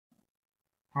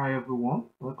Hi everyone,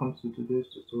 welcome to today's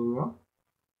tutorial.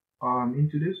 In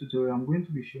today's tutorial, I'm going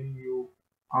to be showing you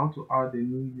how to add a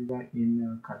new user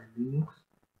in Kali Linux.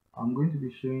 I'm going to be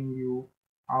showing you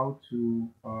how to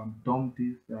dump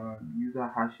these user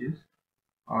hashes,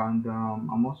 and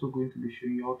I'm also going to be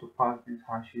showing you how to pass these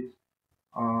hashes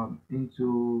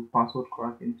into password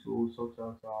cracking tools such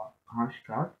as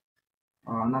Hashcat.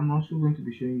 And I'm also going to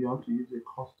be showing you how to use a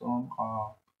custom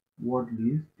word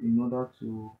list in order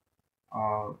to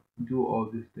uh, do all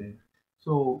these things.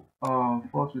 So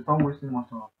first, without wasting much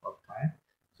of our time,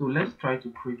 so let's try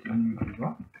to create a new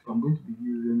user. So I'm going to be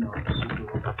using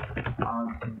sudo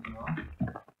add user.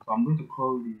 So I'm going to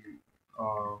call the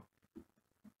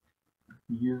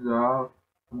user.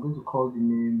 I'm going to call the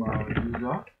name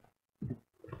user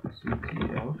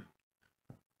ctf.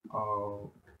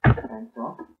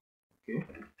 Enter. Okay.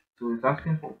 So it's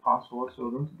asking for password. So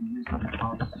we're going to be using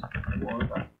password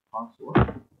as password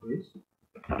phrase. So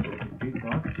repeat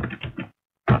that.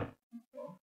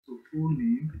 So full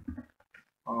name.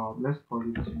 Let's call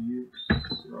it use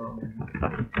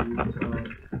computer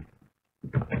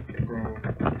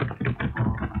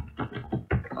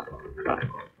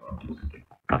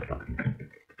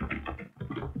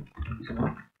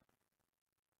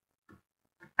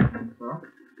enter.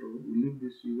 So we leave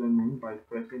this username by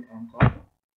pressing enter.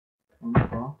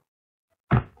 Enter.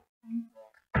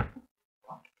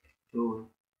 So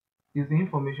is the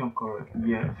information correct?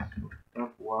 Yes.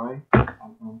 That's why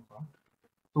and enter.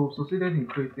 So succeeded in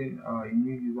creating a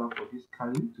new user for this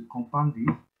Kali. To confirm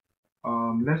this,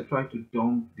 let's try to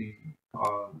dump the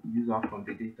user from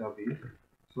the database.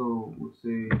 So we'll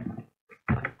say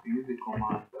use the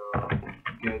command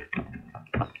get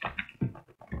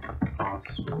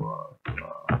password.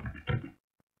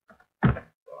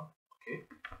 Okay,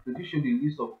 so this should be a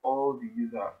list of all the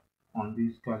users on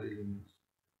this Kali Linux.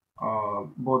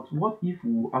 But what if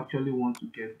we actually want to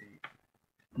get the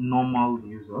normal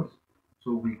users?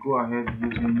 So we go ahead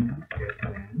using get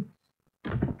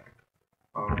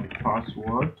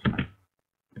password.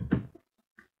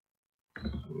 So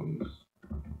it's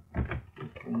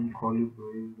curly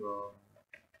brace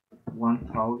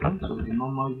 1000. So the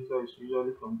normal user is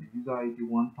usually from the user ID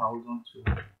 1000 to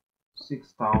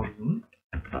 6000.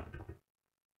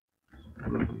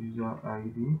 Go to user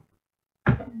ID,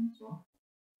 enter.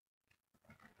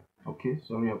 Okay,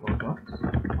 sorry about that.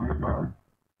 My bad.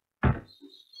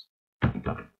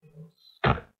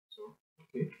 So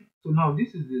okay. So now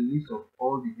this is the list of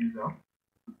all the users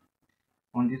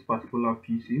on this particular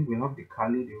PC. We have the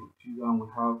Kali, the root user, and we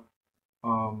have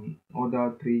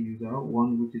other three user.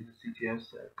 One which is the CTF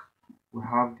sec. We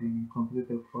have the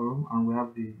completed forum, and we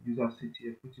have the user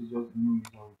CTF, which is just the new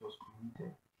user we just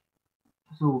created.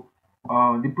 So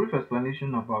the brief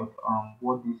explanation about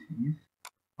what this is.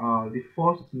 The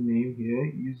first name here,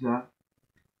 user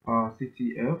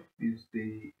CTF, is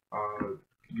the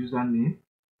username,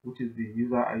 which is the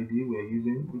user ID we're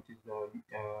using, which is the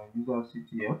user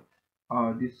CTF.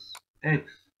 This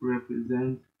X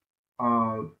represents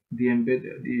the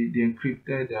embedded, the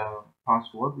encrypted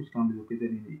password, which can be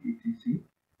located in the etc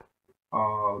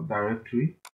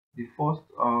directory. The first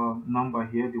number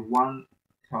here, the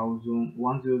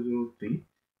 1003,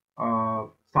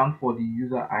 stand for the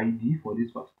user ID for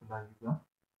this particular user.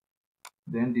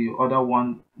 Then the other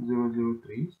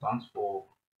 1003 stands for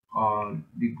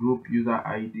the group user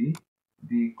ID.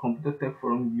 The computer tech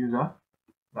forum user,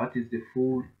 that is the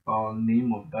full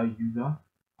name of that user,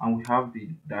 and we have the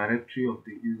directory of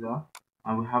the user,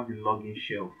 and we have the login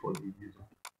shell for the user.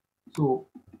 So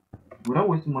without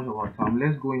wasting much of our time,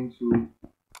 let's go into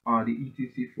the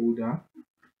etc folder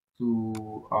to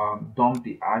dump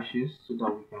the hashes so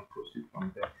that we can proceed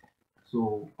from there.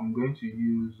 So I'm going to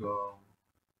use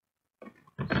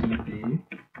cd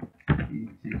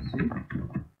etc.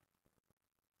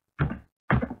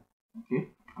 Okay,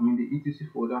 I'm in the etc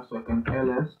folder, so I can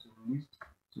ls to list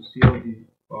to see all the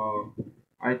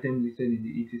items listed in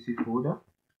the etc folder.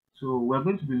 So we're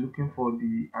going to be looking for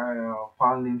the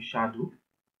file name shadow.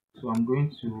 So I'm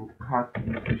going to cut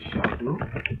into shadow.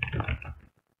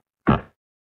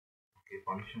 Okay,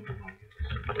 permission is not given.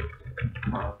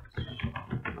 Cut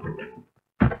shadow.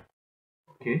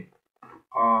 Okay.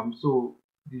 So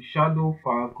the shadow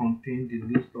file contains the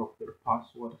list of the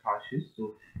password hashes. So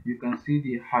you can see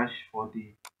the hash for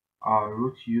the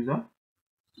root user.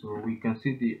 So we can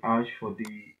see the hash for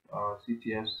the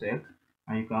CTF sec,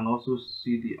 and you can also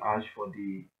see the hash for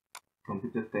the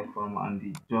computer tech forum and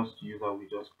the just user we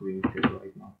just created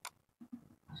right now.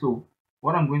 So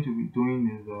what I'm going to be doing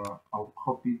is I'll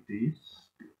copy this.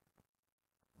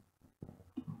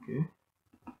 Okay,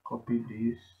 copy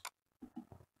this.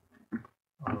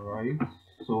 Alright,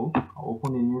 So I'll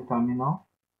open a new terminal.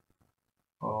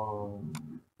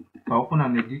 To open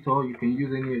an editor, you can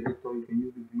use any editor. You can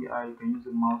use the VI, you can use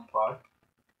the mouse pad.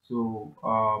 So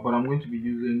but I'm going to be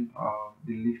using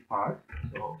the leaf pad.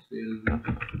 So I'll say leaf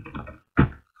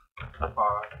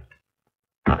pad.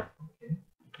 Okay,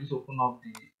 please open up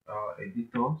the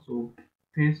editor. So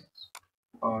paste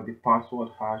the password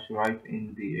hash right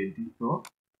in the editor.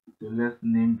 So let's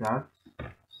name that,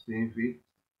 save it.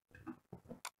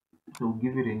 So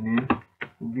give it a name.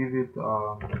 We'll give it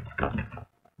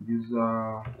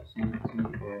user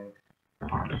ctf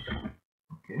hash.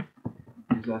 Okay,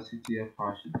 user ctf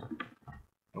hash.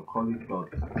 I'll call it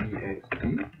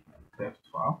 .txt text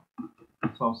file.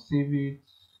 So I'll save it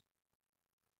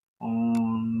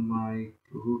on my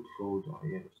root folder.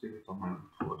 Yeah, save it on my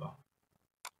root folder.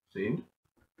 Save.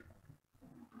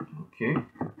 Okay,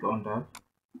 done that.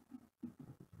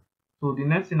 So the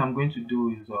next thing I'm going to do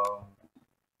is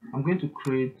I'm going to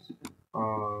create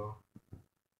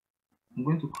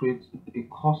a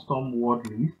custom word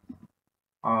list,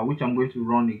 which I'm going to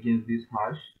run against this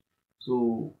hash.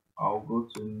 So I'll go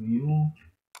to new.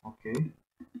 Okay,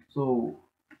 so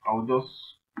I'll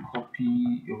just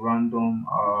copy a random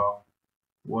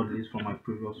word list from my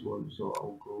previous word.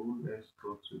 So let's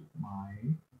go to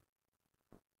my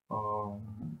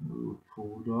root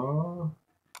folder.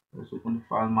 Let's open the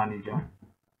file manager.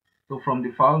 So from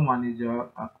the file manager,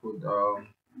 I could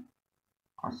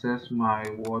access my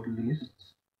word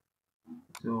list.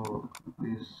 So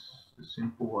this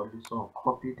simple word list. So I'll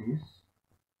copy this.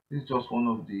 This is just one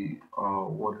of the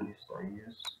word lists I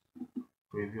used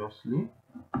previously.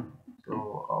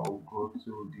 So I'll go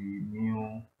to the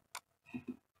new.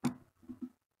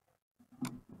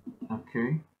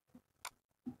 Okay,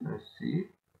 let's see.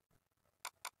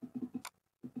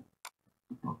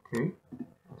 Okay,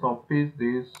 so I'll paste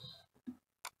this.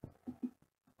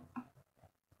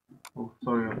 Oh,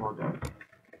 sorry about that.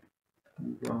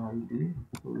 User ID.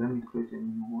 So let me create a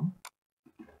new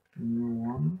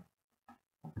one.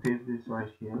 I'll paste this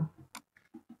right here.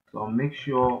 So I'll make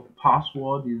sure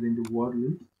password is in the word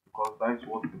list, because that's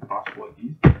what the password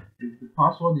is. If the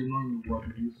password is not in the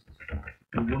word list,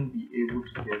 you won't be able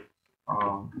to get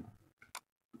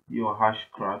your hash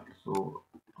cracked. So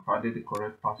I've added the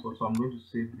correct password. So I'm going to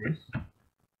save this.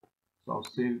 So I'll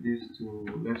save this to,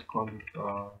 let's call it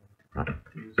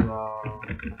user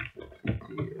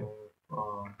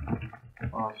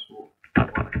password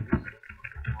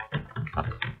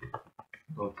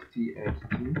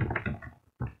 .txt.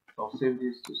 So I'll save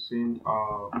this to same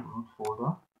root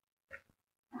folder.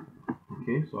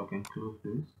 Okay, so I can close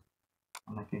this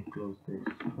and I can close this.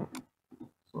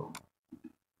 So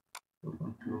I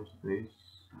can close this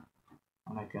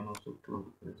and I can also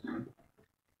close this.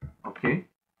 Okay,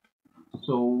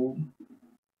 so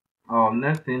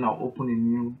next thing, I'll open a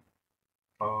new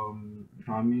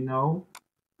terminal.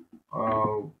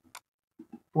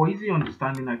 For easy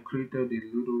understanding, I created a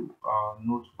little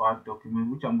notepad document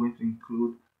which I'm going to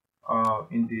include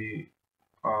in the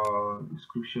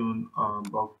description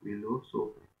box below.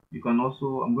 So you can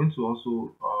also, I'm going to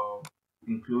also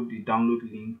include the download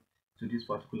link to this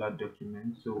particular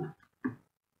document. So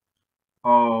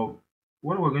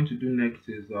what we're going to do next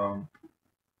is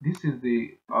this is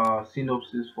the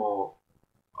synopsis for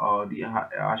the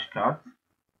Hashcat,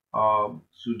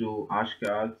 sudo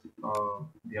Hashcat,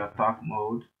 the attack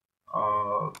mode,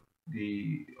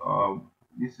 the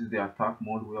this is the attack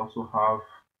mode. We also have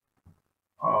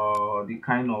the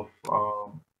kind of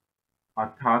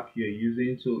attack you're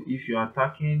using. So if you're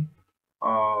attacking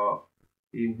a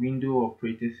window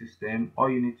operating system, all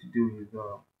you need to do is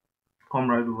come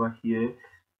right over here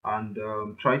and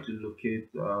try to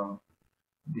locate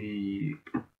the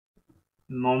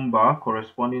number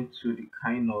corresponding to the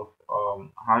kind of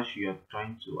hash you are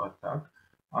trying to attack.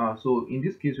 So in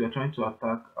this case, we are trying to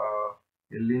attack a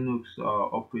Linux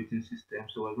operating system.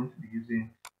 So we're going to be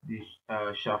using the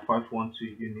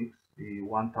SHA-512 Unix, the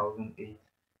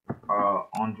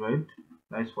 1800.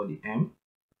 That is for the M.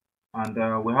 And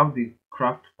we have the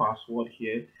cracked password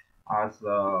here as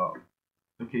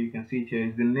okay, you can see it here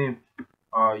is the name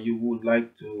you would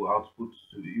like to output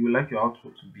to, you would like your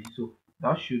output to be. So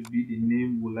that should be the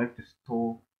name we would like to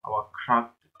store our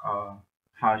cracked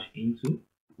hash into.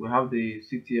 We have the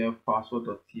ctf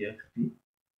password.txt,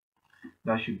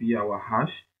 that should be our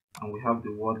hash, and we have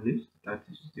the word list, that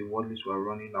is the word list we're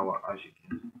running our hash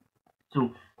against.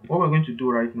 So what we're going to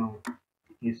do right now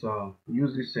is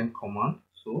use this same command.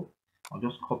 So I'll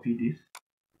just copy this.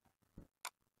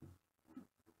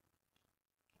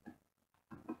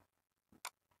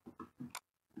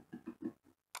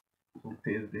 So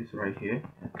paste this right here.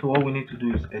 So what we need to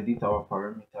do is edit our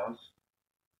parameters.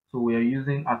 So we are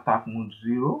using attack mode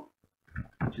 0,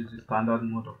 which is the standard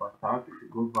mode of attack. If you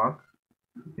go back,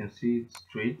 you can see it's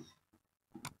straight,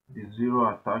 the 0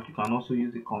 attack. You can also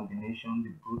use the combination,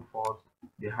 the brute force,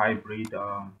 the hybrid,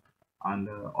 and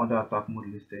other attack mode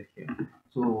listed here.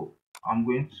 So I'm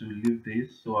going to leave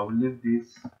this. So I will leave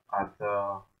this at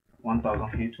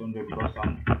 1800 because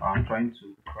I'm trying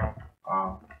to crack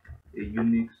a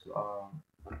Unix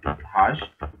hash.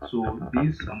 So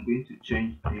this, I'm going to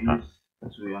change this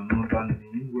to another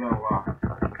name where our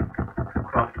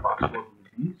crack password will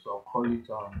be. So I'll call it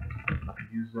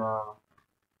user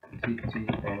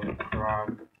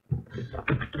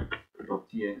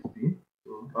ctfcrack.txt.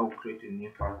 So that will create a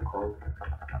new file called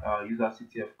user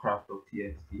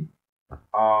ctfcrack.txt.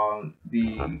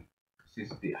 This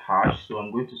is the hash. So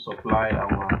I'm going to supply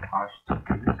our hash to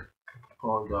this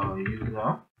called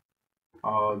user.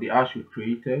 The hash we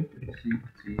created,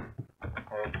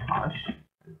 ctf hash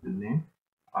is the name,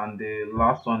 and the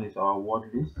last one is our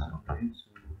word list. I'm going to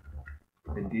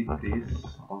edit this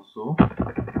also to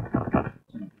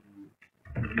the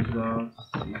user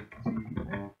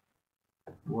ctf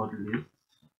word list.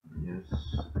 Yes,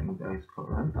 I think that is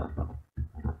correct.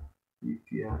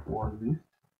 ctf word list.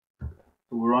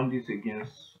 So we run this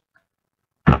against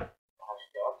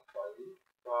Hashcat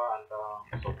and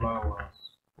supply our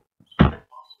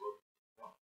password.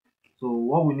 So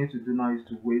what we need to do now is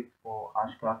to wait for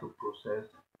Hashcat to process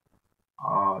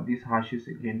these hashes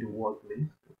again, the word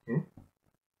list. Okay,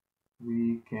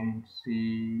 we can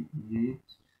see it.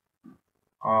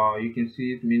 You can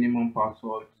see it, minimum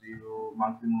password 0,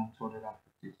 maximum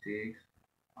 256.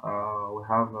 We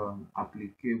have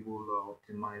applicable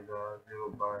optimizer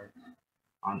 0 bytes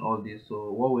and all this.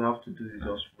 So what we have to do is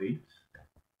just wait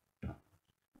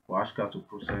for Hashcat to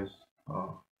process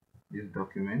this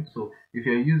document. So if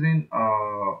you're using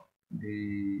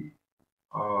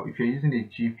if you're using a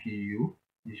GPU,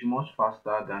 it's much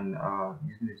faster than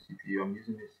using a CPU. I'm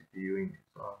using a CPU in this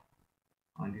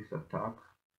on this attack.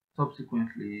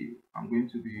 Subsequently, I'm going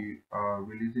to be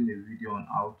releasing a video on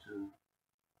how to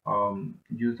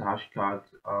use Hashcat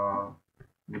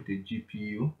with a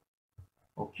GPU.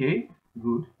 Okay,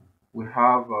 good. We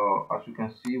have, as you can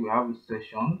see, we have a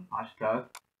session Hashcat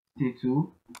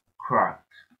T2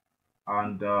 cracked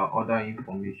and other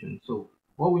information. So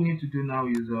what we need to do now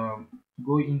is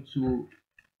go into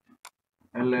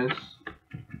ls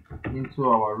into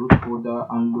our root folder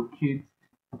and locate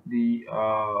the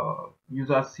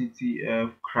user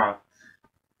ctf cracked.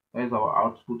 That is our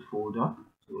output folder.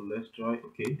 So let's try.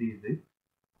 Okay, this is it.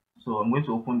 So I'm going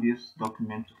to open this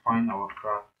document to find our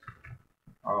cracked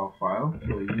file.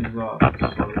 So user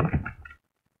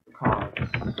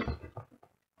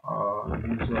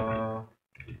user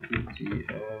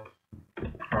ctf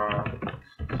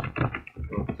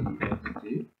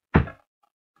cracked.txt.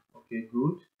 Okay,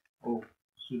 good. Oh,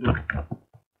 sudo.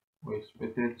 We're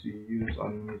expected to use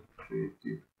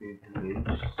administrative privilege.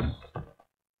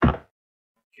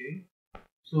 Okay,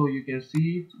 so you can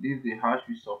see this is the hash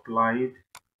we supplied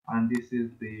and this is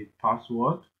the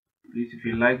password. Please, if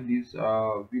you like this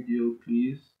video,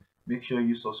 please make sure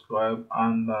you subscribe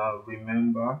and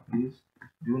remember, please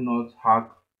do not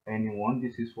hack anyone.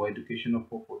 This is for educational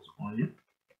purpose only.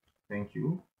 Thank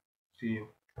you. See you.